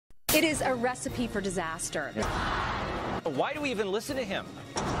It is a recipe for disaster. Why do we even listen to him?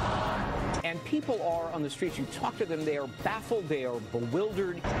 And people are on the streets. You talk to them, they are baffled, they are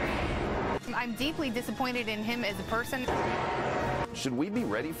bewildered. I'm deeply disappointed in him as a person. Should we be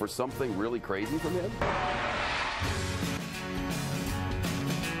ready for something really crazy from him?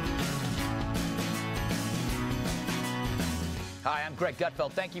 Hi, I'm Greg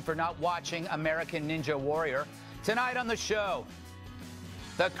Gutfeld. Thank you for not watching American Ninja Warrior. Tonight on the show,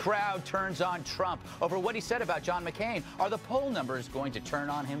 the crowd turns on Trump over what he said about John McCain. Are the poll numbers going to turn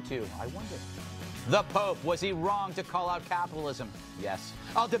on him too? I wonder. The Pope, was he wrong to call out capitalism? Yes.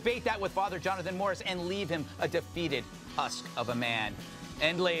 I'll debate that with Father Jonathan Morris and leave him a defeated husk of a man.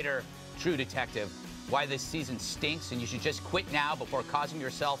 And later, True Detective, why this season stinks and you should just quit now before causing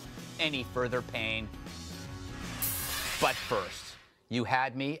yourself any further pain. But first, you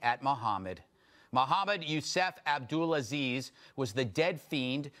had me at Mohammed. Mohammed Youssef Abdulaziz was the dead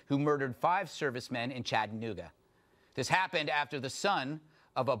fiend who murdered 5 servicemen in Chattanooga. This happened after the son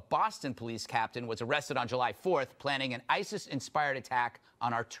of a Boston police captain was arrested on July 4th, planning an ISIS-inspired attack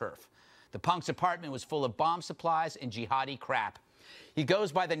on our turf. The punk's apartment was full of bomb supplies and jihadi crap. He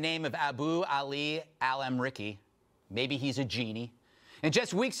goes by the name of Abu Ali al-Amriki. Maybe he's a genie. And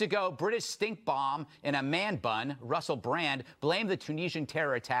just weeks ago, British stink bomb in a man bun, Russell Brand, blamed the Tunisian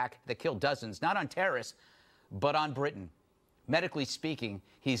terror attack that killed dozens, not on terrorists, but on Britain. Medically speaking,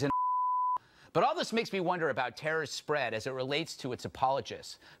 he's an But all this makes me wonder about terror's spread as it relates to its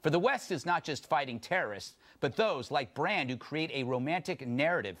apologists. For the West is not just fighting terrorists, but those like Brand who create a romantic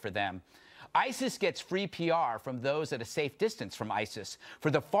narrative for them. ISIS gets free PR from those at a safe distance from ISIS. For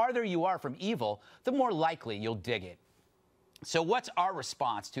the farther you are from evil, the more likely you'll dig it. So what's our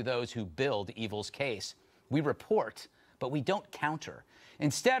response to those who build evil's case? We report, but we don't counter.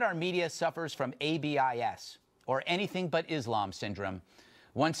 Instead, our media suffers from ABIS, or anything but Islam syndrome.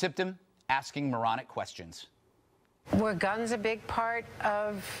 One symptom, asking moronic questions. Were guns a big part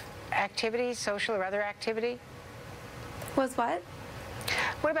of activity, social or other activity? Was what?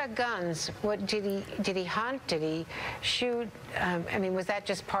 What about guns? What did he hunt? Did he shoot? I mean, was that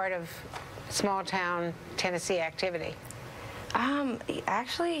just part of small town Tennessee activity?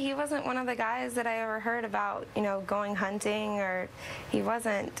 Actually, he wasn't one of the guys that I ever heard about, you know, going hunting, or he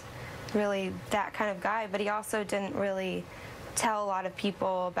wasn't really that kind of guy, but he also didn't really tell a lot of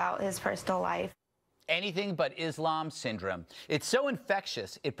people about his personal life. Anything but Islam syndrome. It's so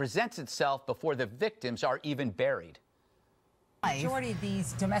infectious, it presents itself before the victims are even buried. The majority of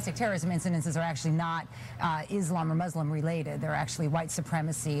these domestic terrorism incidences are actually not Islam or Muslim related. They're actually white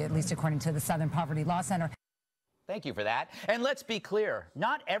supremacy, at least according to the Southern Poverty Law Center. Thank you for that. And let's be clear,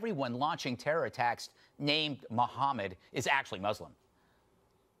 not everyone launching terror attacks named Mohammed is actually Muslim.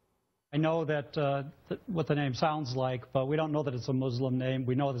 I know that what the name sounds like, but we don't know that it's a Muslim name.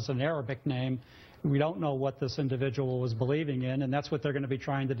 We know that it's an Arabic name. We don't know what this individual was believing in, and that's what they're going to be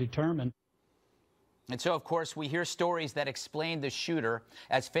trying to determine. And so, of course, we hear stories that explain the shooter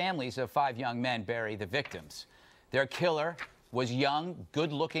as families of 5 young men bury the victims. Their killer was young,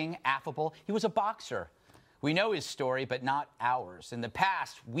 good-looking, affable. He was a boxer. We know his story, but not ours. In the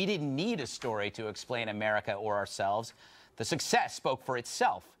past, we didn't need a story to explain America or ourselves. The success spoke for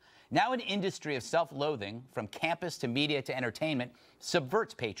itself. Now an industry of self-loathing, from campus to media to entertainment,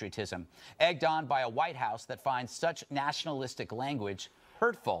 subverts patriotism, egged on by a White House that finds such nationalistic language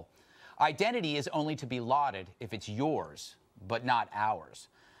hurtful. Identity is only to be lauded if it's yours, but not ours.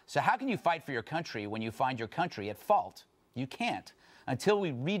 So how can you fight for your country when you find your country at fault? You can't. Until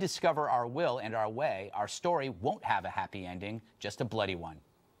we rediscover our will and our way, our story won't have a happy ending, just a bloody one.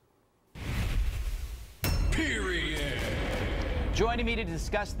 Period. Joining me to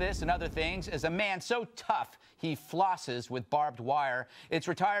discuss this and other things is a man so tough he flosses with barbed wire. It's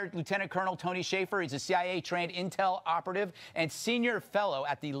retired Lieutenant Colonel Tony Shaffer. He's a CIA-trained intel operative and senior fellow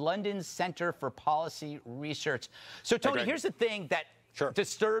at the London Center for Policy Research. So, Tony, here's the thing that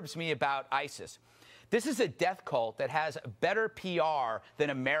disturbs me about ISIS. This is a death cult that has better PR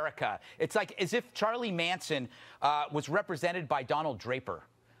than America. It's like as if Charlie Manson was represented by Donald Draper.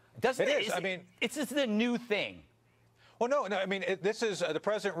 Doesn't it? I mean, it's just the new thing. Well, no. I mean, this is the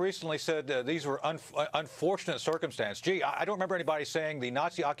president recently said these were unfortunate circumstances. Gee, I don't remember anybody saying the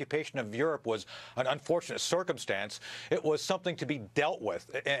Nazi occupation of Europe was an unfortunate circumstance. It was something to be dealt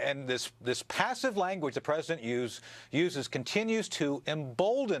with. And this passive language the president uses continues to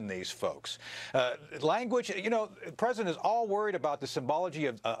embolden these folks. Language, you know, the president is all worried about the symbology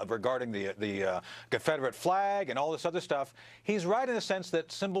of regarding the Confederate flag and all this other stuff. He's right in the sense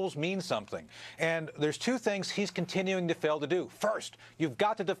that symbols mean something. And there's 2 things he's continuing to fail to do. First, you've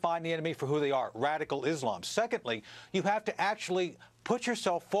got to define the enemy for who they are, radical Islam. Secondly, you have to actually put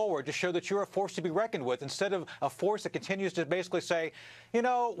yourself forward to show that you're a force to be reckoned with, instead of a force that continues to basically say, you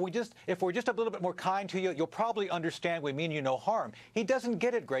know, if we're just a little bit more kind to you, you'll probably understand we mean you no harm. He doesn't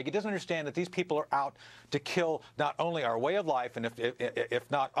get it, Greg. He doesn't understand that these people are out to kill not only our way of life, and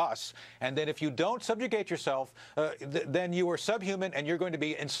if not us. And then if you don't subjugate yourself, then you are subhuman and you're going to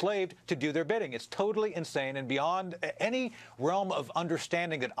be enslaved to do their bidding. It's totally insane and beyond any realm of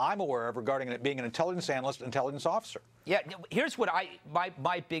understanding that I'm aware of regarding it being an intelligence analyst, intelligence officer. Yeah, here's what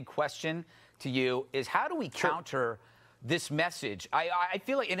my big question to you is, how do we counter this message? I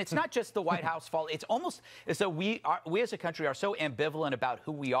feel like, and it's not just the White House fault, it's almost as though we as a country are so ambivalent about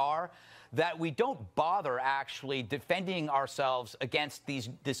who we are that we don't bother actually defending ourselves against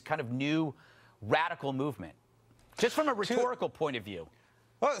this kind of new radical movement, just from a rhetorical point of view.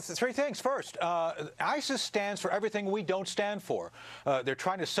 Well, three things. First, ISIS stands for everything we don't stand for. They're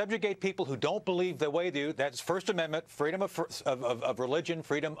trying to subjugate people who don't believe the way they do. That's First Amendment, freedom of religion,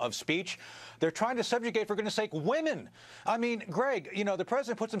 freedom of speech. They're trying to subjugate, for goodness sake, women. I mean, Greg, you know, the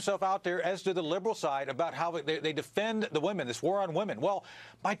president puts himself out there, as do the liberal side, about how they defend the women, this war on women. Well,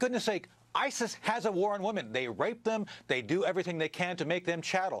 my goodness sake, ISIS has a war on women. They rape them. They do everything they can to make them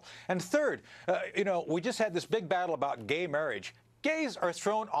chattel. And third, you know, we just had this big battle about gay marriage. Gays are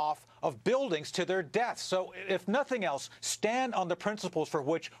thrown off of buildings to their deaths. So, if nothing else, stand on the principles for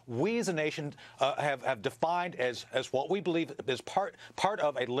which we as a nation have defined as what we believe is part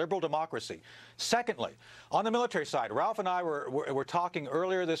of a liberal democracy. Secondly, on the military side, Ralph and I were talking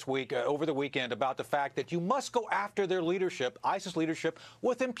earlier this week, over the weekend, about the fact that you must go after their leadership, ISIS leadership,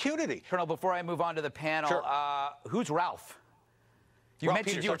 with impunity. Colonel, before I move on to the panel, sure. Who's Ralph? You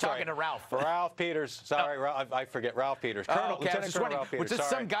mentioned you were talking to Ralph. Ralph Peters. Sorry, Ralph, I forget. Ralph Peters. Colonel, Lieutenant Colonel Ralph Peters. Was this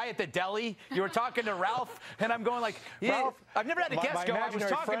some guy at the deli? You were talking to Ralph, and I'm going like, yeah, Ralph, I've never had a guest go, I was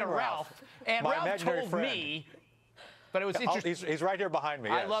talking to Ralph, and Ralph told me. But it was interesting. He's right here behind me.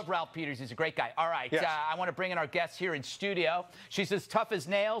 I love Ralph Peters. He's a great guy. All right, yes. I want to bring in our guest here in studio. She's as tough as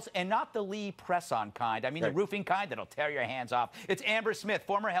nails, and not the Lee press-on kind. I mean the roofing kind that'll tear your hands off. It's Amber Smith,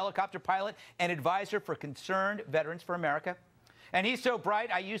 former helicopter pilot and advisor for Concerned Veterans for America. And he's so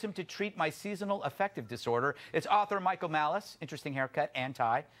bright, I use him to treat my seasonal affective disorder. It's author Michael Malice, interesting haircut and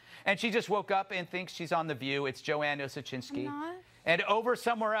tie. And she just woke up and thinks she's on The View. It's Joanne Nosuchinsky. And over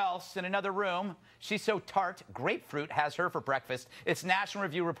somewhere else in another room, she's so tart, grapefruit has her for breakfast. It's National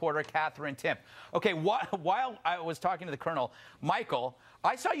Review reporter Katherine Timpf. Okay, while I was talking to the Colonel, Michael,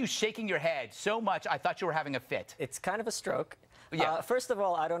 I saw you shaking your head so much I thought you were having a fit. It's kind of a stroke. Yeah. First of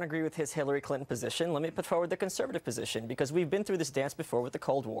all, I don't agree with his Hillary Clinton position. Let me put forward the conservative position, because we've been through this dance before with the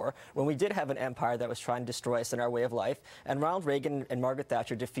Cold War, when we did have an empire that was trying to destroy us and our way of life, and Ronald Reagan and Margaret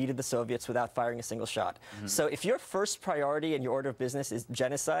Thatcher defeated the Soviets without firing a single shot. So if your first priority in your order of business is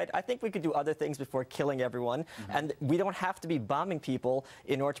genocide, I think we could do other things before killing everyone, and we don't have to be bombing people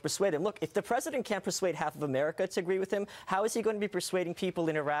in order to persuade him. Look, if the president can't persuade half of America to agree with him, how is he going to be persuading people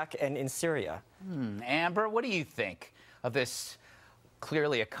in Iraq and in Syria? Amber, what do you think of this?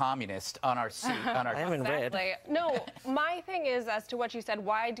 Clearly a communist on our seat. On our I am in red. No, my thing is, as to what you said,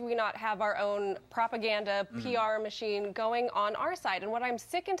 why do we not have our own propaganda, PR machine going on our side? And what I'm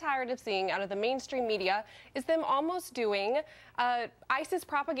sick and tired of seeing out of the mainstream media is them almost doing ISIS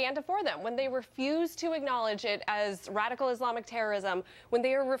propaganda for them, when they refuse to acknowledge it as radical Islamic terrorism, when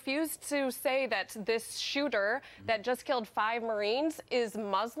they refuse to say that this shooter that just killed 5 Marines is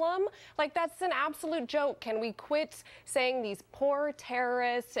Muslim. Like, that's an absolute joke. Can we quit saying these poor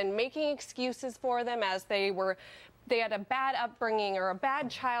terrorists and making excuses for them as they had a bad upbringing or a bad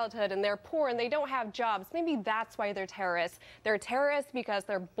childhood and they're poor and they don't have jobs? Maybe that's why they're terrorists. They're terrorists because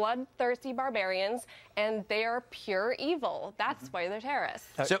they're bloodthirsty barbarians and they are pure evil. That's why they're terrorists.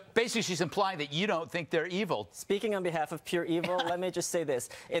 So basically she's implying that you don't think they're evil. Speaking on behalf of pure evil, let me just say this.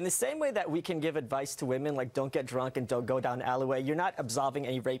 In the same way that we can give advice to women, like don't get drunk and don't go down the alleyway, you're not absolving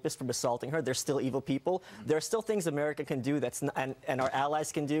any rapist from assaulting her. They're still evil people. There are still things America can do and our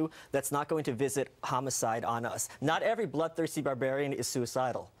allies can do that's not going to visit homicide on us. Not every bloodthirsty barbarian is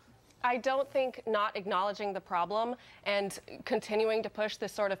suicidal. I don't think not acknowledging the problem and continuing to push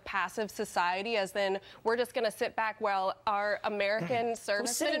this sort of passive society, as then we're just going to sit back while our American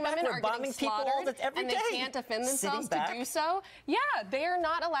servicemen and women are getting slaughtered and they can't defend themselves to do so. Yeah, they are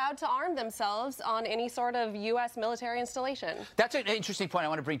not allowed to arm themselves on any sort of U.S. military installation. That's an interesting point. I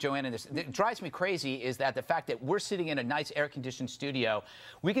want to bring Joanne in this. What drives me crazy is that the fact that we're sitting in a nice air-conditioned studio,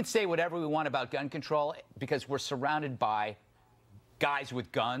 we can say whatever we want about gun control because we're surrounded by guys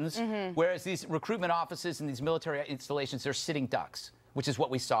with guns, whereas these recruitment offices and these military installations, they're sitting ducks, which is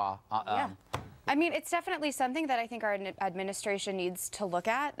what we saw I mean, it's definitely something that I think our administration needs to look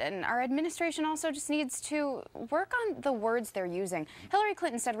at, and our administration also just needs to work on the words they're using. Hillary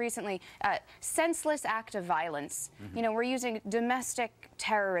Clinton said recently, senseless act of violence. You know, we're using domestic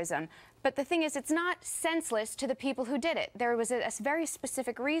terrorism. But the thing is, it's not senseless to the people who did it. There was a very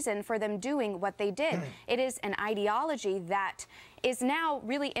specific reason for them doing what they did. It is an ideology that is now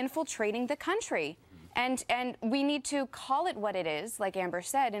really infiltrating the country. And we need to call it what it is, like Amber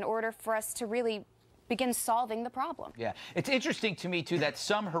said, in order for us to really begin solving the problem. Yeah. It's interesting to me, too, that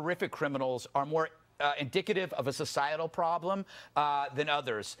some horrific criminals are more indicative of a societal problem than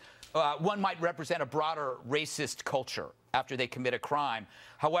others. One might represent a broader racist culture after they commit a crime.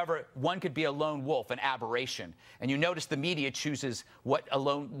 However, one could be a lone wolf, an aberration. And you notice the media chooses what a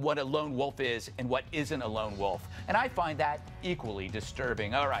lone wolf is and what isn't a lone wolf. And I find that equally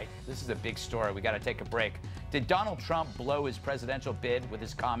disturbing. All right, this is a big story. We got to take a break. Did Donald Trump blow his presidential bid with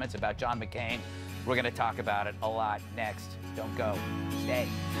his comments about John McCain? We're going to talk about it a lot next. Don't go. Stay.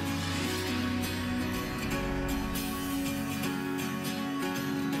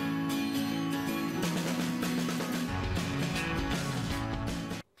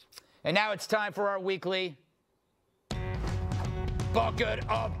 And now it's time for our weekly Bucket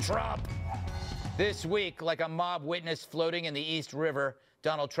of Trump. This week, like a mob witness floating in the East River,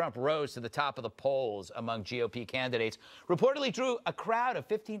 Donald Trump rose to the top of the polls among GOP candidates, reportedly drew a crowd of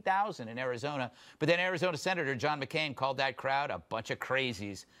 15,000 in Arizona. But then Arizona Senator John McCain called that crowd a bunch of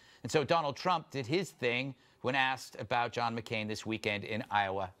crazies. And so Donald Trump did his thing when asked about John McCain this weekend in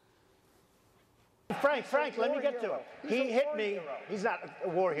Iowa. Frank, let me get to it. He hit me. He's not a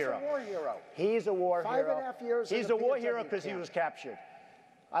war hero. He's a war hero. He's a war hero. 5.5 years. He's a war hero because he was captured.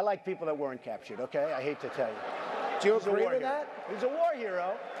 I like people that weren't captured, okay? I hate to tell you. Do you agree with that? He's a war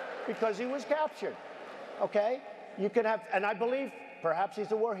hero because he was captured, okay? You can have, and I believe perhaps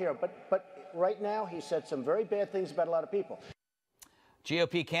he's a war hero, but right now he said some very bad things about a lot of people.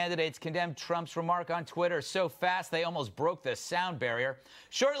 GOP candidates condemned Trump's remark on Twitter so fast they almost broke the sound barrier.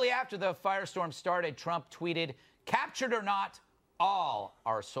 Shortly after the firestorm started, Trump tweeted, "Captured or not, all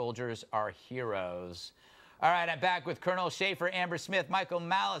our soldiers are heroes." All right, I'm back with Colonel Shaffer, Amber Smith, Michael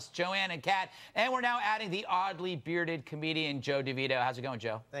Malice, Joanne, and Kat. And we're now adding the oddly bearded comedian Joe DeVito. How's it going,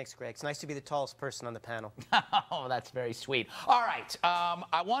 Joe? Thanks, Greg. It's nice to be the tallest person on the panel. Oh, that's very sweet. All right,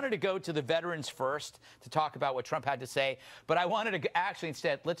 I wanted to go to the veterans first to talk about what Trump had to say. But I wanted to actually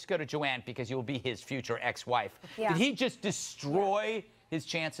instead, let's go to Joanne because you'll be his future ex-wife. Yeah. Did he just destroy his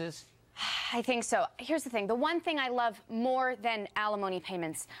chances? I think so. Here's the thing. The one thing I love more than alimony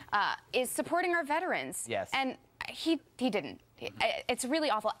payments is supporting our veterans. Yes. And he didn't. It's really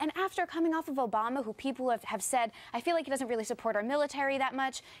awful. And after coming off of Obama, who people have said, I feel like he doesn't really support our military that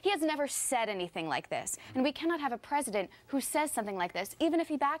much, he has never said anything like this. And we cannot have a president who says something like this, even if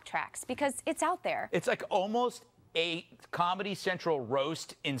he backtracks, because it's out there. It's like almost a Comedy Central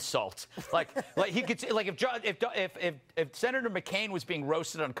roast insult. Like he could, like if Senator McCain was being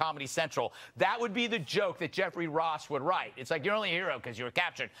roasted on Comedy Central, that would be the joke that Jeffrey Ross would write. It's like, you're only a hero because you were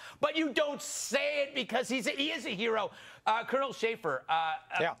captured, but you don't say it because he is a hero. Colonel Shaffer,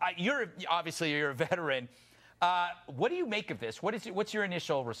 you're obviously a veteran. What do you make of this? What's your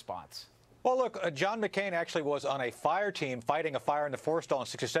initial response? Well, look, John McCain actually was on a fire team fighting a fire in the Forestall in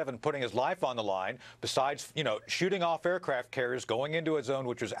 '67, putting his life on the line, besides, you know, shooting off aircraft carriers, going into a zone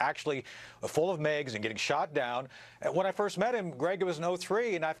which was actually full of MiGs and getting shot down. When I first met him, Greg, it was in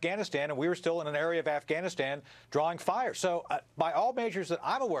 '03 in Afghanistan, and we were still in an area of Afghanistan drawing fire. So by all measures that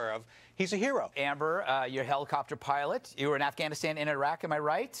I'm aware of, he's a hero. Amber, you're a helicopter pilot. You were in Afghanistan and Iraq, am I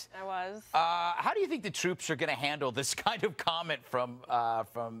right? I was. How do you think the troops are going to handle this kind of comment from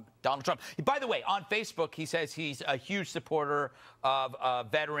Donald Trump? By the way, on Facebook, he says he's a huge supporter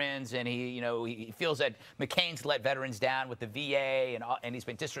of veterans, and he feels that McCain's let veterans down with the VA, and he's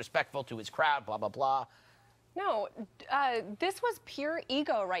been disrespectful to his crowd, blah, blah, blah. No, this was pure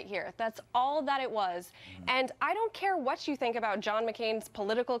ego right here. That's all that it was. And I don't care what you think about John McCain's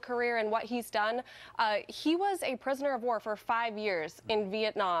political career and what he's done. He was a prisoner of war for 5 years in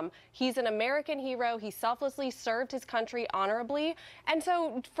Vietnam. He's an American hero. He selflessly served his country honorably. And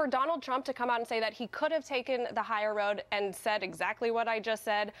so for Donald Trump to come out and say that he could have taken the higher road and said exactly what I just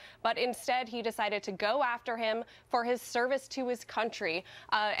said, but instead he decided to go after him for his service to his country.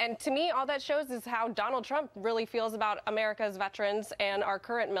 And to me, all that shows is how Donald Trump really feels about America's veterans and our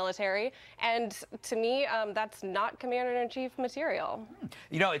current military. And to me, that's not Commander-in-Chief material.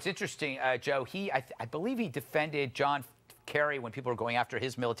 You know, it's interesting, Joe. I believe he defended John Kerry when people were going after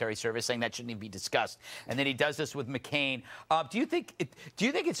his military service, saying that shouldn't even be discussed. And then he does this with McCain. Do you think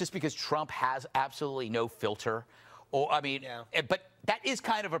it's just because Trump has absolutely no filter? Or, I mean, but that is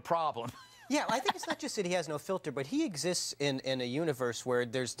kind of a problem. Yeah, I think it's not just that he has no filter, but he exists in a universe where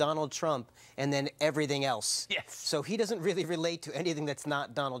there's Donald Trump and then everything else. Yes. So he doesn't really relate to anything that's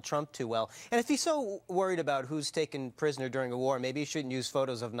not Donald Trump too well. And if he's so worried about who's taken prisoner during a war, maybe he shouldn't use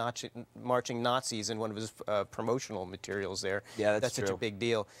photos of marching Nazis in one of his promotional materials there. Yeah, that's such true. a big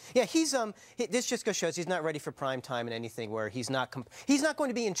deal. Yeah, this just shows he's not ready for prime time in anything where he's not going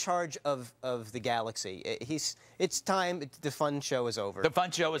to be in charge of the galaxy. It's time. The fun show is over. The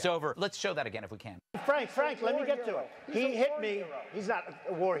fun show is over. Let's show that again if we can. Frank, let me get to it. He hit me. He's not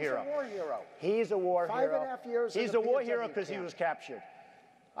a war hero. He's a war hero. He's a war hero. 5.5 years. He's a war hero because he was captured.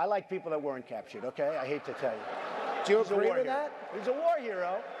 I like people that weren't captured, okay? I hate to tell you. Do you agree with that? He's a war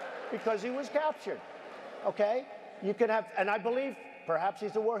hero because he was captured, okay? You can have, and I believe perhaps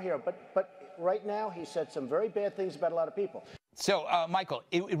he's a war hero, but right now he said some very bad things about a lot of people. So, Michael,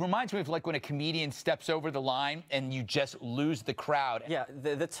 it reminds me of like when a comedian steps over the line and you just lose the crowd. Yeah,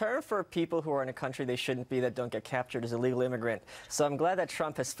 the term for people who are in a country they shouldn't be that don't get captured is illegal immigrant. So I'm glad that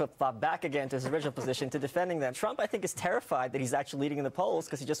Trump has flip-flopped back again to his original position to defending that. Trump, I think, is terrified that he's actually leading in the polls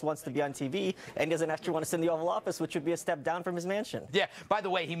because he just wants to be on TV and he doesn't actually want to sit in the Oval Office, which would be a step down from his mansion. Yeah, by the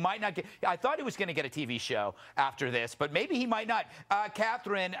way, he might not get... I thought he was going to get a TV show after this, but maybe he might not.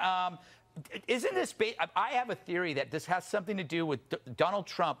 Katherine... isn't this... I have a theory that this has something to do with Donald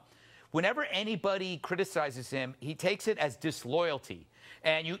Trump. Whenever anybody criticizes him, he takes it as disloyalty.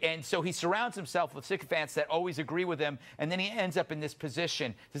 And so he surrounds himself with sycophants that always agree with him, and then he ends up in this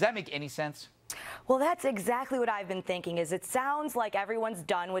position. Does that make any sense? Well, that's exactly what I've been thinking, is it sounds like everyone's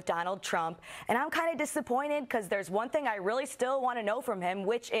done with Donald Trump, and I'm kind of disappointed because there's one thing I really still want to know from him,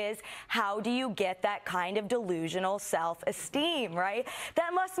 which is how do you get that kind of delusional self-esteem, right?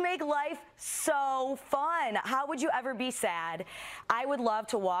 That must make life so fun. How would you ever be sad? I would love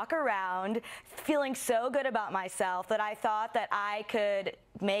to walk around feeling so good about myself that I thought that I could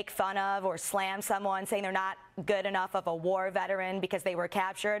make fun of or slam someone saying they're not good enough of a war veteran because they were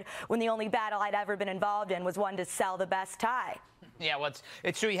captured, when the only battle I'd ever been involved in was one to sell the best tie. Yeah, well,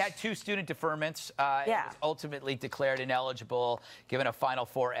 it's true. He had 2 student deferments. Yeah. Was ultimately declared ineligible, given a Final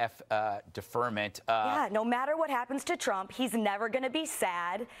 4F deferment. Yeah, no matter what happens to Trump, he's never going to be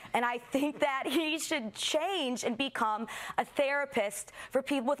sad. And I think that he should change and become a therapist for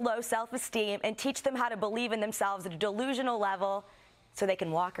people with low self-esteem and teach them how to believe in themselves at a delusional level, so they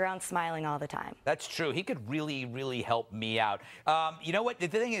can walk around smiling all the time. That's true. He could really, really help me out. You know what? The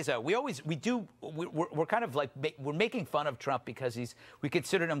thing is, we're kind of like, we're making fun of Trump because we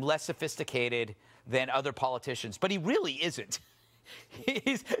consider him less sophisticated than other politicians, but he really isn't.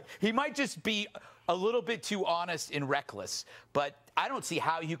 He might just be a little bit too honest and reckless, but I don't see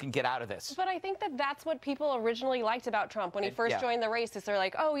how you can get out of this. But I think that that's what people originally liked about Trump when he first joined the race. Is they're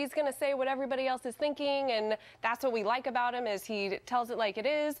like, oh, he's going to say what everybody else is thinking, and that's what we like about him, is he tells it like it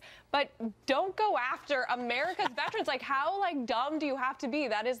is. But don't go after America's veterans. Like, how dumb do you have to be?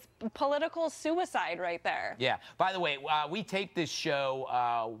 That is political suicide right there. Yeah. By the way, we taped this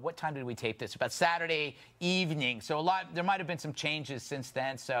show. What time did we tape this? About Saturday evening. So there might have been some changes since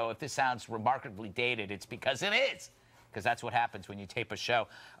then. So if this sounds remarkably dated, it's because it is. Because that's what happens when you tape a show.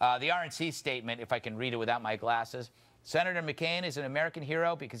 The RNC statement, if I can read it without my glasses. Senator McCain is an American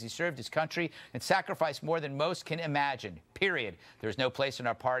hero because he served his country and sacrificed more than most can imagine, period. There's no place in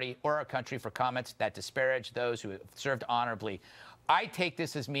our party or our country for comments that disparage those who have served honorably. I take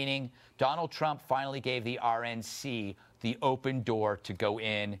this as meaning Donald Trump finally gave the RNC the open door to go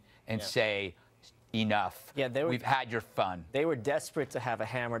in and say, enough. Yeah, we've had your fun. They were desperate to have a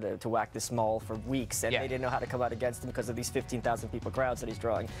hammer to whack this mole for weeks, and they didn't know how to come out against him because of these 15,000 people crowds that he's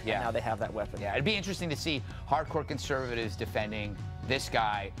drawing. Yeah. And now they have that weapon. Yeah, it'd be interesting to see hardcore conservatives defending this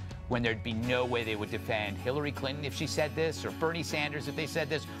guy when there'd be no way they would defend Hillary Clinton if she said this, or Bernie Sanders if they said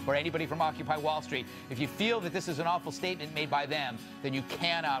this, or anybody from Occupy Wall Street. If you feel that this is an awful statement made by them, then you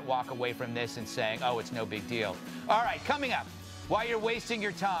cannot walk away from this and saying, oh, it's no big deal. All right, coming up, why you're wasting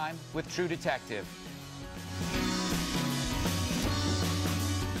your time with True Detective.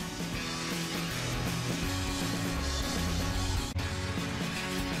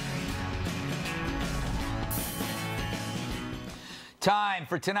 Time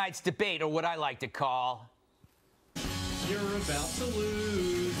for tonight's debate, or what I like to call... You're about to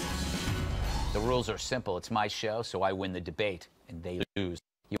lose. The rules are simple. It's my show, so I win the debate, and they lose.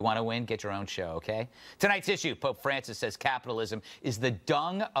 You want to win? Get your own show, okay? Tonight's issue, Pope Francis says capitalism is the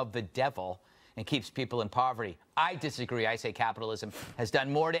dung of the devil and keeps people in poverty. I disagree. I say capitalism has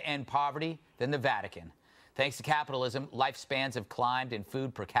done more to end poverty than the Vatican. Thanks to capitalism, lifespans have climbed and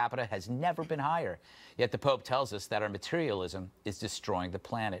food per capita has never been higher. Yet the Pope tells us that our materialism is destroying the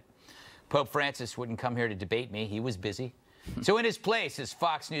planet. Pope Francis wouldn't come here to debate me. He was busy. So in his place is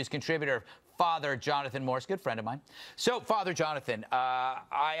Fox News contributor Father Jonathan Morse, good friend of mine. So, Father Jonathan,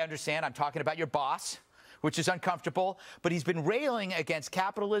 I understand I'm talking about your boss, which is uncomfortable, but he's been railing against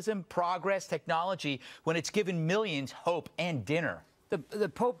capitalism, progress, technology, when it's given millions hope and dinner. The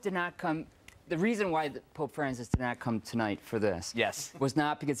Pope did not come. The reason why Pope Francis did not come tonight for this was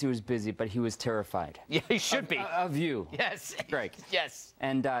not because he was busy, but he was terrified. Yeah, he should be. Of you. Yes. Greg. Yes.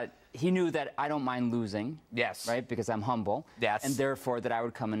 And he knew that I don't mind losing. Yes. Right? Because I'm humble. Yes. And therefore that I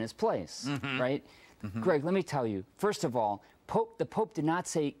would come in his place. Mm-hmm. Right? Mm-hmm. Greg, let me tell you. First of all, the Pope did not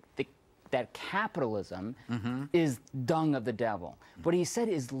say that capitalism is dung of the devil. What he said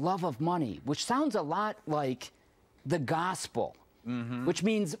is love of money, which sounds a lot like the gospel, which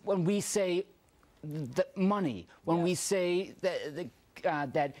means when we say the money, when we say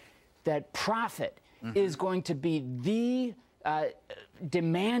that profit is going to be the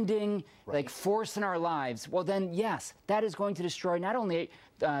demanding force in our lives, well then yes, that is going to destroy not only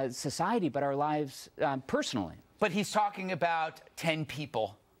society but our lives personally. But he's talking about 10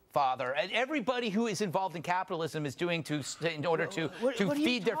 people. Father, and everybody who is involved in capitalism is doing in order to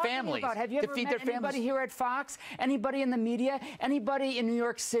feed their families. Have you ever met anybody here at Fox? Anybody in the media? Anybody in New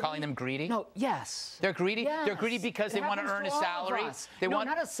York City? Calling them greedy? No. Yes. They're greedy. Yes. They're greedy because they want to earn a salary. They want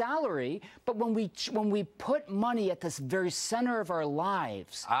not a salary, but when we put money at this very center of our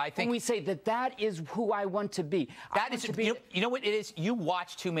lives, I think when we say that is who I want to be. That is, you know what it is? You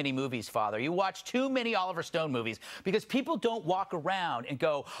watch too many movies, Father. You watch too many Oliver Stone movies because people don't walk around and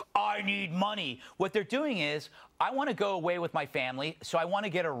go, I need money. What they're doing is, I want to go away with my family, so I want to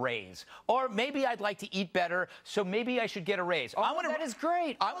get a raise. Or maybe I'd like to eat better, so maybe I should get a raise. That is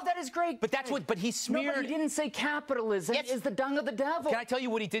great. That is great. But that's what, but he smeared. No, but he didn't say capitalism is the dung of the devil. Can I tell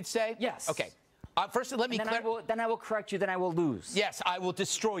you what he did say? Yes. Okay. First, let me then I will correct you, then I will lose. Yes, I will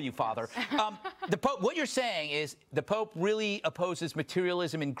destroy you, Father. The Pope, what you're saying is the Pope really opposes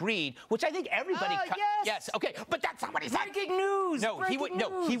materialism and greed, which I think everybody... Yes, okay, but that's not what he said. Breaking news! No,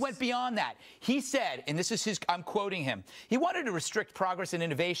 he went beyond that. He said, and this is his, I'm quoting him, he wanted to restrict progress and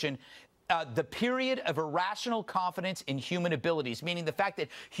innovation the period of irrational confidence in human abilities, meaning the fact that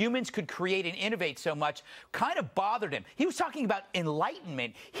humans could create and innovate so much kind of bothered him. He was talking about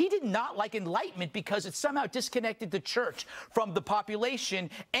enlightenment. He did not like enlightenment because it somehow disconnected the church from the population.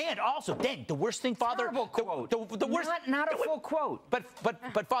 And also, then, the worst thing, Father... Terrible quote. The worst... Not a full quote.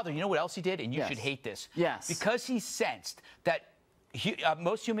 But Father, you know what else he did? And you should hate this. Yes. Because he sensed that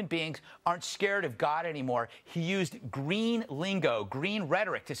most human beings aren't scared of God anymore. He used green lingo, green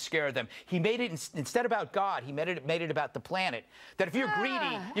rhetoric to scare them. He made it instead about God. He made it about the planet. That if you're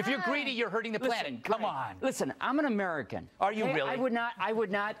greedy, you're hurting the planet. Come on. Listen, I'm an American. Are you really?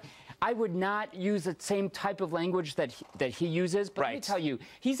 I would not use the same type of language that he uses. But let me tell you,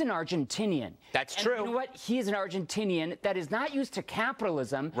 he's an Argentinian. That's true. You know what? He is an Argentinian that is not used to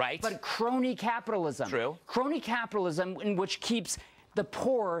capitalism, but crony capitalism. True. Crony capitalism, in which keeps the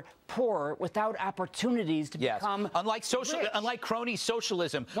poor without opportunities to become rich. Unlike crony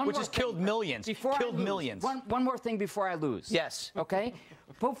socialism, which has killed millions. Millions. One more thing before I lose. Yes. Okay?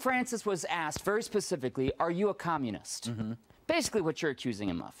 Pope Francis was asked very specifically, are you a communist? Basically what you're accusing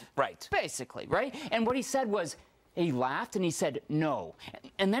him of. Right. Basically, right? And what he said was, he laughed and he said, no.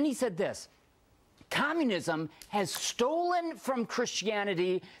 And then he said this, communism has stolen from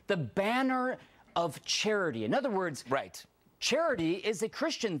Christianity the banner of charity. In other words, charity is a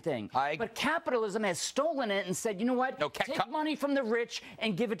Christian thing, but capitalism has stolen it and said, you know what, take money from the rich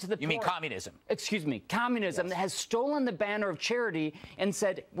and give it to the poor. You mean communism? Excuse me, communism has stolen the banner of charity and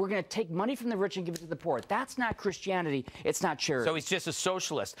said, we're going to take money from the rich and give it to the poor. That's not Christianity, it's not charity. So he's just a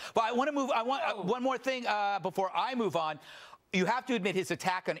socialist. But I want to move, one more thing before I move on. You have to admit his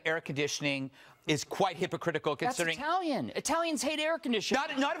attack on air conditioning is quite hypocritical, considering that's Italian. Italians hate air conditioning.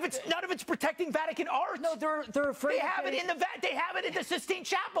 Not if it's protecting Vatican art. No, they're afraid. They have it in they have it in the Sistine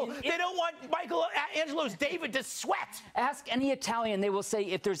Chapel. They don't want Michelangelo's David to sweat. Ask any Italian; they will say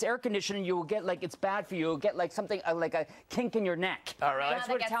if there's air conditioning, you will get it's bad for you. You'll get something like a kink in your neck. All right, that's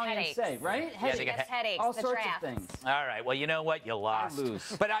what Italians say, right? Yeah, they get headaches. All sorts of things. All right. Well, you know what? You lost. I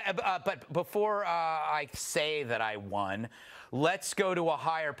lose. But before I say that I won, let's go to a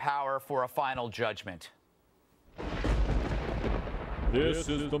higher power for a final judgment. This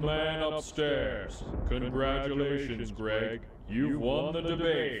is the man upstairs. Congratulations, Greg. You've won the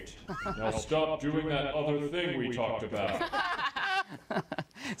debate. Now stop doing that other thing we talked about.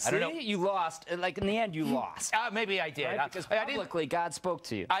 See, I don't know. You lost. In the end, you lost. Maybe I did. Right? Because publicly, God spoke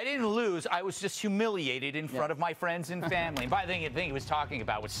to you. I didn't lose. I was just humiliated in front of my friends and family. And by the thing he was talking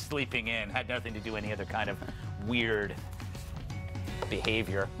about was sleeping in. Had nothing to do with any other kind of weird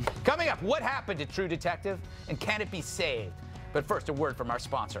behavior. Coming up, what happened to True Detective, and can it be saved? But first, a word from our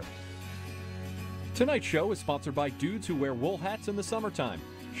sponsor. Tonight's show is sponsored by dudes who wear wool hats in the summertime.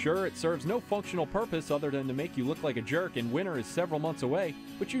 Sure, it serves no functional purpose other than to make you look like a jerk and winter is several months away,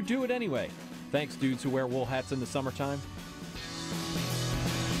 but you do it anyway. Thanks, dudes who wear wool hats in the summertime.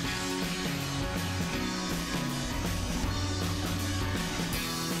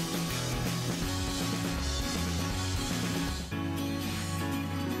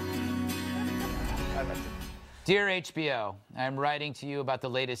 Dear HBO, I'm writing to you about the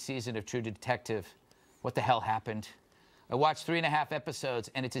latest season of True Detective. What the hell happened? I watched 3.5 episodes,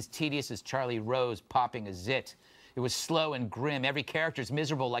 and it's as tedious as Charlie Rose popping a zit. It was slow and grim. Every character's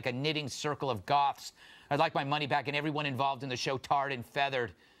miserable, like a knitting circle of goths. I'd like my money back and everyone involved in the show tarred and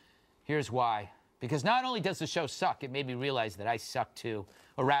feathered. Here's why. Because not only does the show suck, it made me realize that I suck too.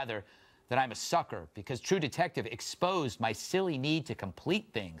 Or rather, that I'm a sucker, because True Detective exposed my silly need to complete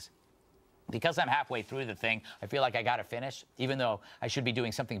things. Because I'm halfway through the thing, I feel like I gotta finish, even though I should be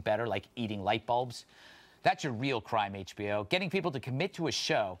doing something better, like eating light bulbs. That's your real crime, HBO. Getting people to commit to a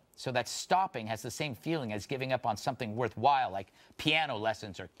show so that stopping has the same feeling as giving up on something worthwhile, like piano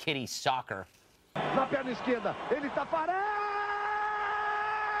lessons or kiddie soccer. Na perna esquerda, ele tá parado!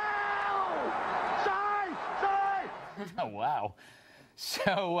 Sai! Sai! Oh, wow.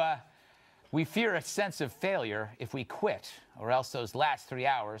 So, we fear a sense of failure if we quit, or else those last 3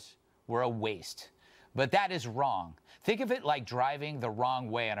 hours were a waste. But that is wrong. Think of it like driving the wrong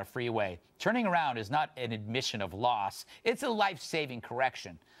way on a freeway. Turning around is not an admission of loss. It's a life-saving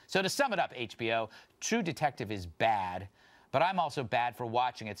correction. So to sum it up, HBO, True Detective is bad, but I'm also bad for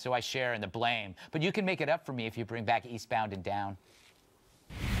watching it, so I share in the blame. But you can make it up for me if you bring back Eastbound and Down.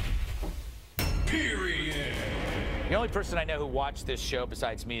 Period. The only person I know who watched this show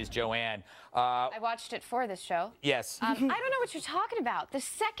besides me is Joanne. I watched it for this show. Yes. I don't know what you're talking about. The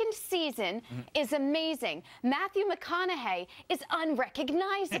second season is amazing. Matthew McConaughey is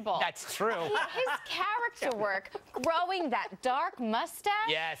unrecognizable. That's true. His character work, growing that dark mustache.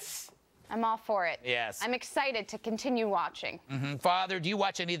 Yes. I'm all for it. Yes. I'm excited to continue watching. Father, do you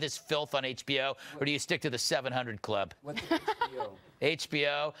watch any of this filth on HBO, or do you stick to the 700 Club? What's HBO?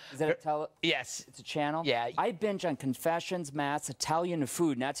 HBO. Is that a tele? Yes. It's a channel? Yeah. I binge on confessions, maths, Italian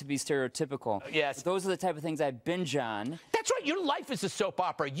food, not to be stereotypical. Yes. But those are the type of things I binge on. That's right. Your life is a soap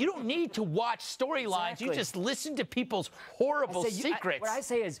opera. You don't need to watch storylines. Exactly. You just listen to people's horrible secrets. What I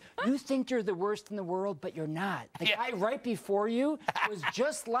say is, you think you're the worst in the world, but you're not. The guy right before you was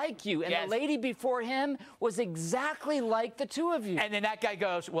just like you, and the lady before him was exactly like the two of you. And then that guy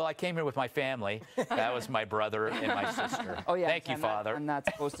goes, well, I came here with my family. That was my brother and my sister. Oh, yeah. Thank you, Father. I'm not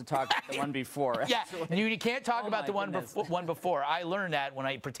supposed to talk about the one before. Yeah, you can't talk about the one before. I learned that when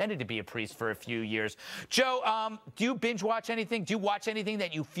I pretended to be a priest for a few years. Joe, do you binge watch anything? Do you watch anything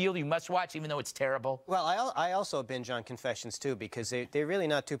that you feel you must watch, even though it's terrible? Well, I also binge on confessions, too, because they're really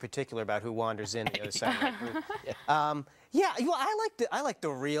not too particular about who wanders in the other side of the group. Yeah, well, I like the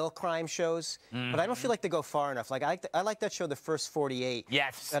real crime shows, but I don't feel like they go far enough. Like I like that show, The First 48.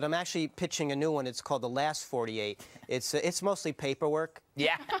 Yes. And I'm actually pitching a new one. It's called The Last 48. It's mostly paperwork.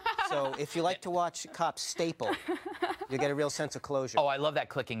 Yeah. So if you like to watch cops staple, you get a real sense of closure. Oh, I love that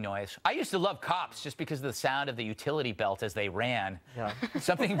clicking noise. I used to love Cops just because of the sound of the utility belt as they ran. Yeah.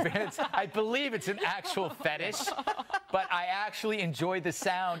 I believe it's an actual fetish, but I actually enjoyed the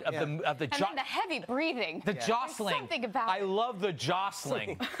sound of the And then the heavy breathing. The jostling. There's something about I love the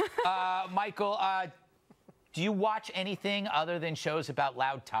jostling. Michael, do you watch anything other than shows about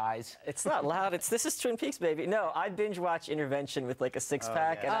loud ties? It's not loud. This is Twin Peaks, baby. No, I binge watch Intervention with like a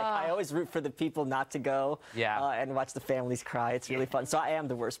six-pack, and I always root for the people not to go. And watch the families cry. It's really fun. So I am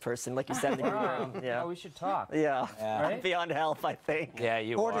the worst person, like you said in the green room. Yeah. Oh, we should talk. Yeah. Right? Beyond help, I think. Yeah,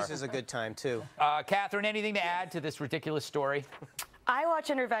 you Borders are. is a good time, too. Katherine, anything to add to this ridiculous story? I watch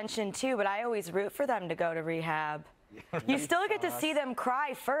Intervention, too, but I always root for them to go to rehab. You still get to see them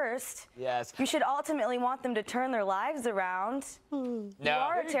cry first. Yes. You should ultimately want them to turn their lives around. You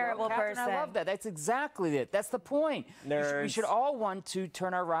are a terrible person. I love that. That's exactly it. That's the point. We should all want to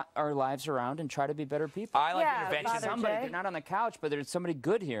turn our lives around and try to be better people. I like Intervention. Somebody, they're not on the couch, but there's somebody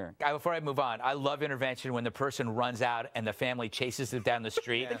good here. Before I move on, I love Intervention when the person runs out and the family chases them down the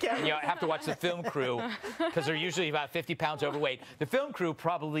street. And you have to watch the film crew because they're usually about 50 pounds overweight. The film crew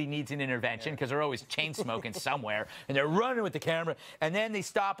probably needs an intervention because they're always chain smoking somewhere. And they're running with the camera, and then they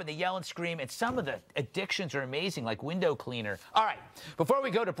stop and they yell and scream, and some of the addictions are amazing, like window cleaner. All right, before we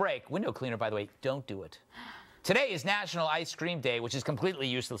go to break, window cleaner, by the way, don't do it. Today is National Ice Cream Day, which is completely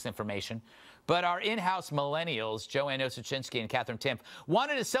useless information, but our in-house millennials, Joanne Nosuchinsky and Katherine Timpf,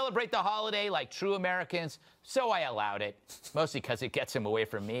 wanted to celebrate the holiday like true Americans, so I allowed it, mostly because it gets them away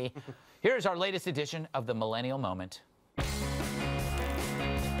from me. Here's our latest edition of the Millennial Moment.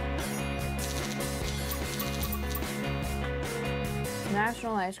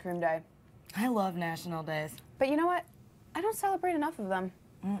 National Ice Cream Day. I love national days. But you know what? I don't celebrate enough of them.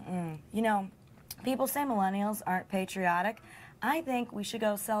 You know, people say millennials aren't patriotic. I think we should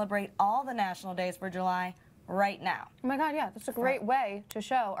go celebrate all the national days for July right now. Oh my God, yeah, that's a great way to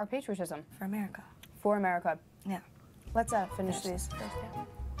show our patriotism. For America. For America. Yeah. Let's finish these.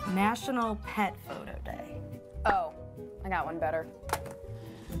 National Pet Photo Day. Oh, I got one better.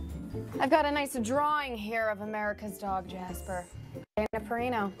 I've got a nice drawing here of America's dog, Jasper. Dana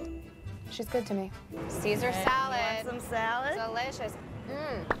Perino. She's good to me. Caesar salad. You want some salad? Delicious.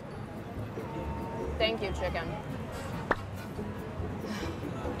 Thank you, chicken.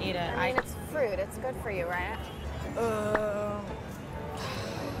 Eat it. I mean, it's fruit. It's good for you, right? Oh,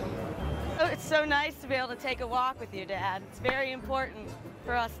 it's so nice to be able to take a walk with you, Dad. It's very important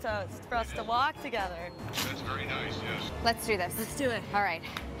for us to walk together. That's very nice, yes. Let's do this. Let's do it. All right.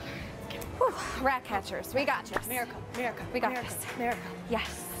 Whew. Rat catchers. We got this. Miracle. We got this. Miracle.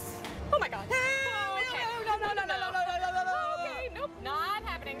 Yes. Oh my God. Oh, okay. No. Okay, nope, not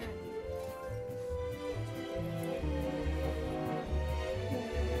happening.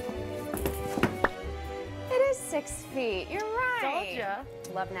 It is 6 feet. You're right. Told ya.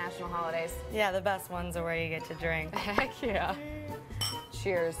 Love national holidays. Yeah, the best ones are where you get to drink. Heck yeah.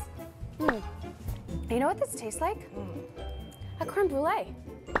 Cheers. You know what this tastes like? A creme brulee.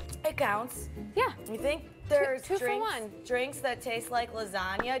 It counts. Yeah. You think there's two for one. Drinks that taste like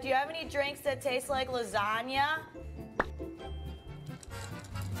lasagna? Do you have any drinks that taste like lasagna?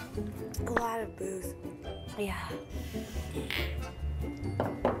 A lot of booze. Yeah.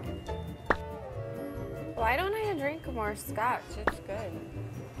 Why don't I drink more scotch? It's good.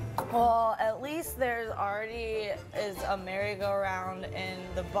 Well, at least there's already is a merry-go-round in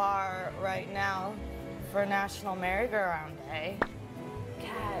the bar right now for National Merry-Go-Round Day.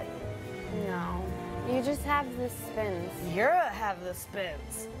 Kat, no. You just have the spins. You're a have the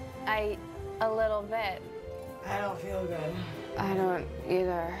spins. A little bit. I don't feel good. I don't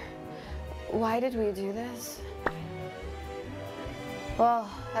either. Why did we do this? Well,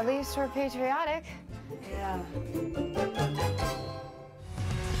 at least we're patriotic. Yeah.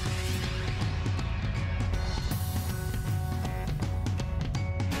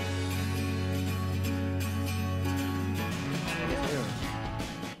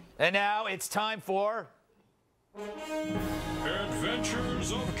 And now it's time for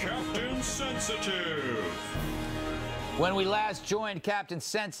Adventures of Captain Sensitive. When we last joined Captain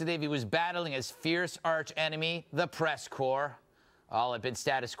Sensitive, he was battling his fierce arch-enemy, the press corps. All had been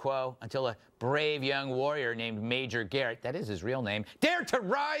status quo until a brave young warrior named Major Garrett, that is his real name, dared to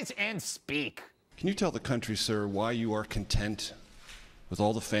rise and speak. Can you tell the country, sir, why you are content with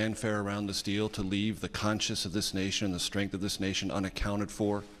all the fanfare around this deal to leave the conscience of this nation and the strength of this nation unaccounted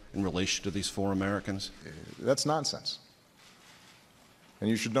for in relation to these 4 Americans? That's nonsense. And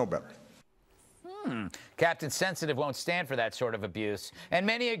you should know better. Captain Sensitive won't stand for that sort of abuse, and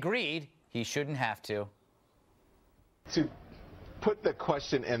many agreed he shouldn't have to. To put the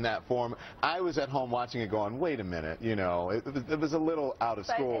question in that form, I was at home watching it going, wait a minute, you know, it was a little out of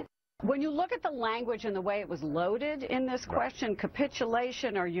school. When you look at the language and the way it was loaded in this question,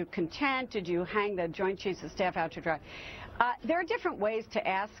 capitulation, are you content? Did you hang the Joint Chiefs of Staff out to dry? There are different ways to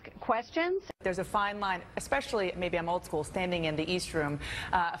ask questions. There's a fine line, especially maybe I'm old school, standing in the East Room,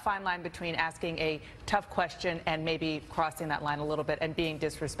 a fine line between asking a tough question and maybe crossing that line a little bit and being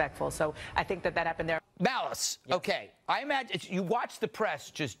disrespectful. So I think that happened there. Malice, okay, I imagine you watch the press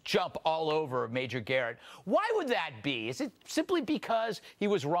just jump all over Major Garrett. Why would that be? Is it simply because he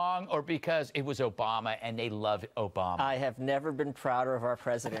was wrong or because it was Obama and they love Obama? I have never been prouder of our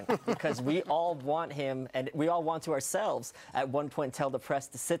president because we all want him and we all want to ourselves at one point tell the press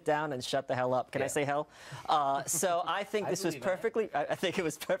to sit down and shut the hell up. Can I say hell? So I think this was perfectly, I think it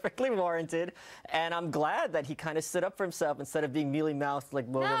was perfectly warranted, and I'm glad that he kind of stood up for himself instead of being mealy-mouthed like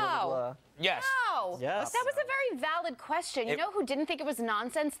blah, blah, blah, blah. Yes. No. Yes. That was a very valid question. You know who didn't think it was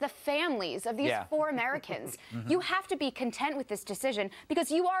nonsense? The families of these 4 Americans. You have to be content with this decision because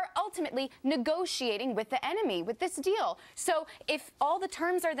you are ultimately negotiating with the enemy with this deal. So if all the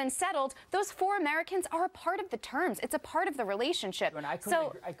terms are then settled, those 4 Americans are a part of the terms. It's a part of the relationship. And I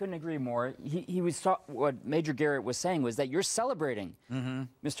couldn't agree more. What Major Garrett was saying was that you're celebrating,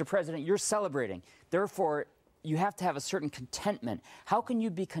 Mr. President, you're celebrating. Therefore, you have to have a certain contentment. How can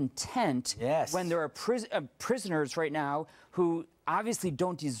you be content when there are prisoners right now who obviously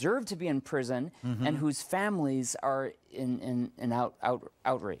don't deserve to be in prison and whose families are in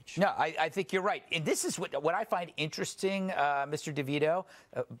outrage? No, I think you're right. And this is what I find interesting, Mr. DeVito,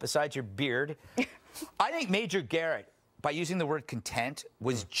 besides your beard. I think Major Garrett by using the word content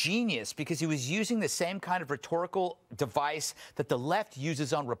was genius because he was using the same kind of rhetorical device that the left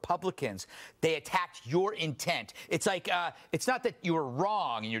uses on Republicans. They attacked your intent. It's like, it's not that you were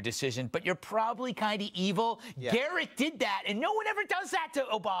wrong in your decision, but you're probably kind of evil. Yeah. Garrett did that, and no one ever does that to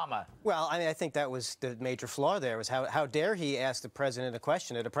Obama. Well, I mean, I think that was the major flaw there, was how dare he ask the president a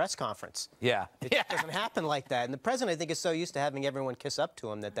question at a press conference. Yeah. It doesn't happen like that. And the president, I think, is so used to having everyone kiss up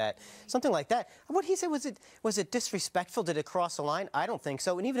to him that something like that. What he said, was it disrespectful? Did it cross the line? I don't think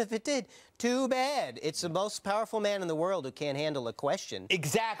so. And even if it did, too bad. It's the most powerful man in the world who can't handle a question.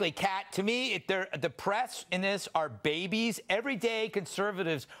 Exactly, Kat. To me, the press in this are babies. Everyday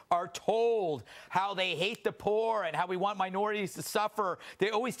conservatives are told how they hate the poor and how we want minorities to suffer.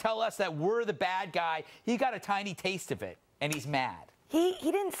 They always tell us that we're the bad guy. He got a tiny taste of it, and he's mad. He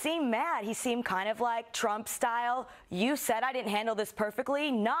didn't seem mad. He seemed kind of like Trump style. You said I didn't handle this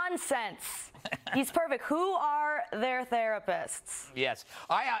perfectly. Nonsense. He's perfect. Who are their therapists? Yes.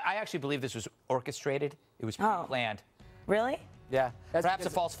 I actually believe this was orchestrated. It was pre-planned. Really? Yeah. Perhaps a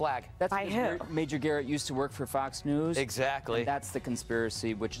false flag. That's because Major Garrett used to work for Fox News. Exactly. And that's the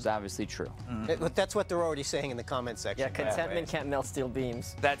conspiracy, which is obviously true. That's what they're already saying in the comment section. Yeah, contentment can't melt steel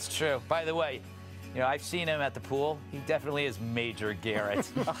beams. That's true. By the way, you know, I've seen him at the pool. He definitely is Major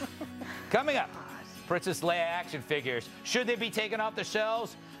Garrett. Coming up, Princess Leia action figures. Should they be taken off the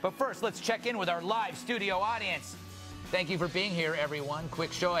shelves? But first, let's check in with our live studio audience. Thank you for being here, everyone.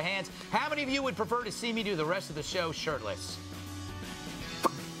 Quick show of hands. How many of you would prefer to see me do the rest of the show shirtless?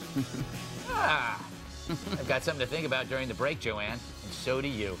 I've got something to think about during the break, Joanne, and so do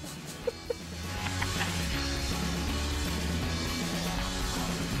you.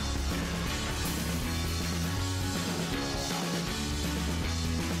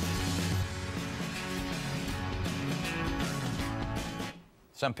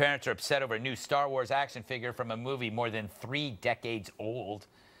 Some parents are upset over a new Star Wars action figure from a movie more than 3 decades old.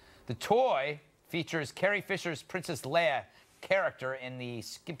 The toy features Carrie Fisher's Princess Leia character in the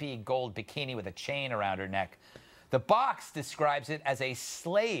skimpy gold bikini with a chain around her neck. The box describes it as a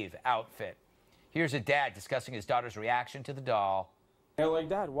slave outfit. Here's a dad discussing his daughter's reaction to the doll. And like,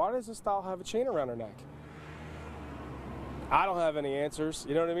 Dad, why does this doll have a chain around her neck? I don't have any answers.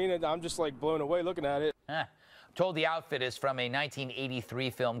 You know what I mean? I'm just like blown away looking at it. Told the outfit is from a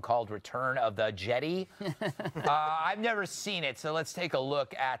 1983 film called Return of the Jedi. I've never seen it, so let's take a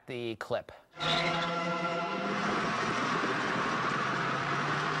look at the clip.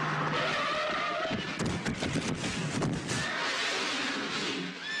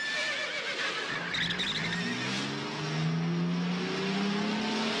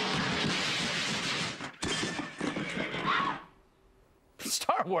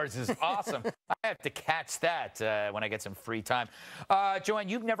 Star Wars is awesome. I have to catch that when I get some free time. Joanne,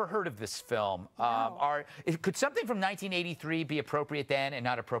 you've never heard of this film. No. Could something from 1983 be appropriate then and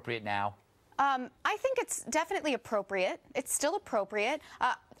not appropriate now? I think it's definitely appropriate. It's still appropriate.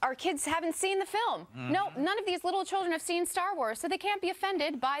 Our kids haven't seen the film. No, none of these little children have seen Star Wars, so they can't be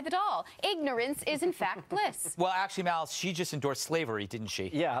offended by the doll. Ignorance is, in fact, bliss. Well, actually, Malice, she just endorsed slavery, didn't she?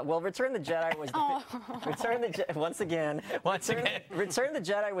 Yeah, well, Return the Jedi was once again, Return the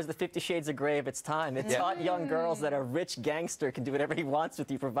Jedi was the 50 Shades of Grey of its time. It taught young girls that a rich gangster can do whatever he wants with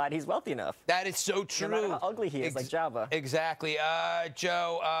you, provided he's wealthy enough. That is so true. No matter how ugly he is, like Jabba. Exactly.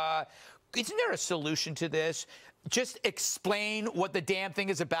 Joe, isn't there a solution to this? Just explain what the damn thing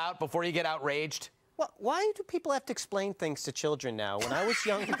is about before you get outraged. Well, why do people have to explain things to children now? When I was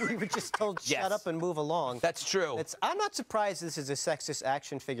young, we were just told, shut up and move along. That's true. I'm not surprised this is a sexist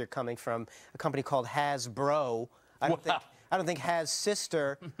action figure coming from a company called Hasbro. I don't think Has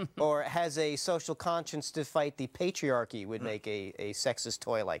Sister or has a social conscience to fight the patriarchy would make a sexist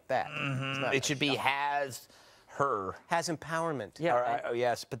toy like that. It should be Has Her. Has empowerment. Yeah.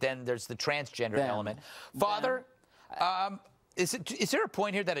 Yes, but then there's the transgender element. Father, is there a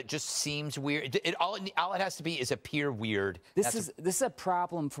point here that it just seems weird? All it has to be is appear weird. This is a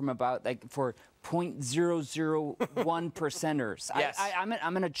problem from about for 0.001 percenters. Yes.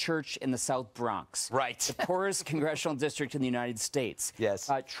 I'm in a church in the South Bronx. Right. The poorest congressional district in the United States. Yes.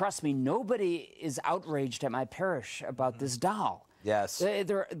 Trust me, nobody is outraged at my parish about this doll. Yes.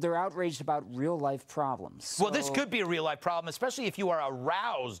 They're outraged about real-life problems. Well, this could be a real-life problem, especially if you are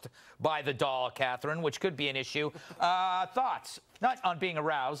aroused by the doll, Katherine, which could be an issue. Thoughts? Not on being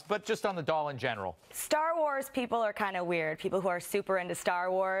aroused, but just on the doll in general. Star Wars people are kind of weird, people who are super into Star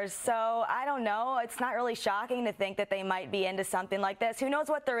Wars. So, I don't know. It's not really shocking to think that they might be into something like this. Who knows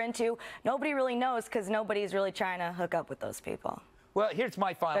what they're into? Nobody really knows because nobody's really trying to hook up with those people. Well, here's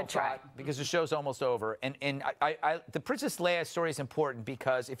my final thought, because the show's almost over. And the Princess Leia story is important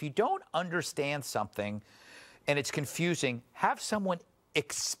because if you don't understand something, and it's confusing, have someone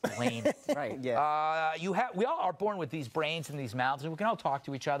explain it. Right, yeah. We all are born with these brains and these mouths, and we can all talk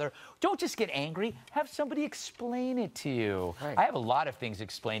to each other. Don't just get angry. Have somebody explain it to you. Right. I have a lot of things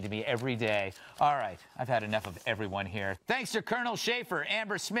explained to me every day. All right, I've had enough of everyone here. Thanks to Colonel Shaffer,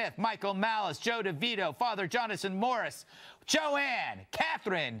 Amber Smith, Michael Malice, Joe DeVito, Father Jonathan Morris, Joanne,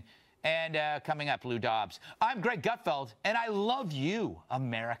 Katherine, and coming up, Lou Dobbs. I'm Greg Gutfeld, and I love you,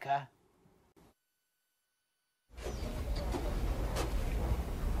 America.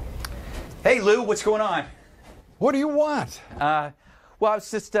 Hey, Lou, what's going on? What do you want? Well, I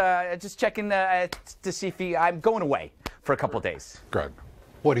was just checking to see if I'm going away for a couple of days. Greg,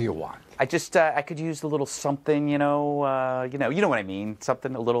 what do you want? I could use a little something, you know what I mean.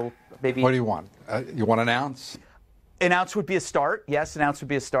 Something a little, maybe. What do you want? You want an ounce? An ounce would be a start. Yes, an ounce would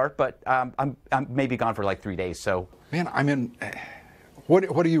be a start. But I'm maybe gone for like 3 days. So. Man, I'm in.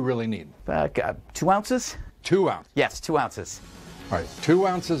 What do you really need? 2 ounces. 2 ounces. Yes, 2 ounces. All right, 2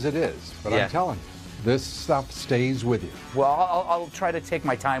 ounces it is. But Yeah. I'm telling you, this stuff stays with you. Well, I'll try to take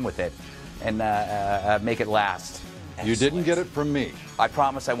my time with it and make it last. You didn't get it from me. I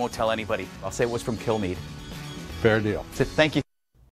promise I won't tell anybody. I'll say it was from Kilmeade. Fair deal. So thank you.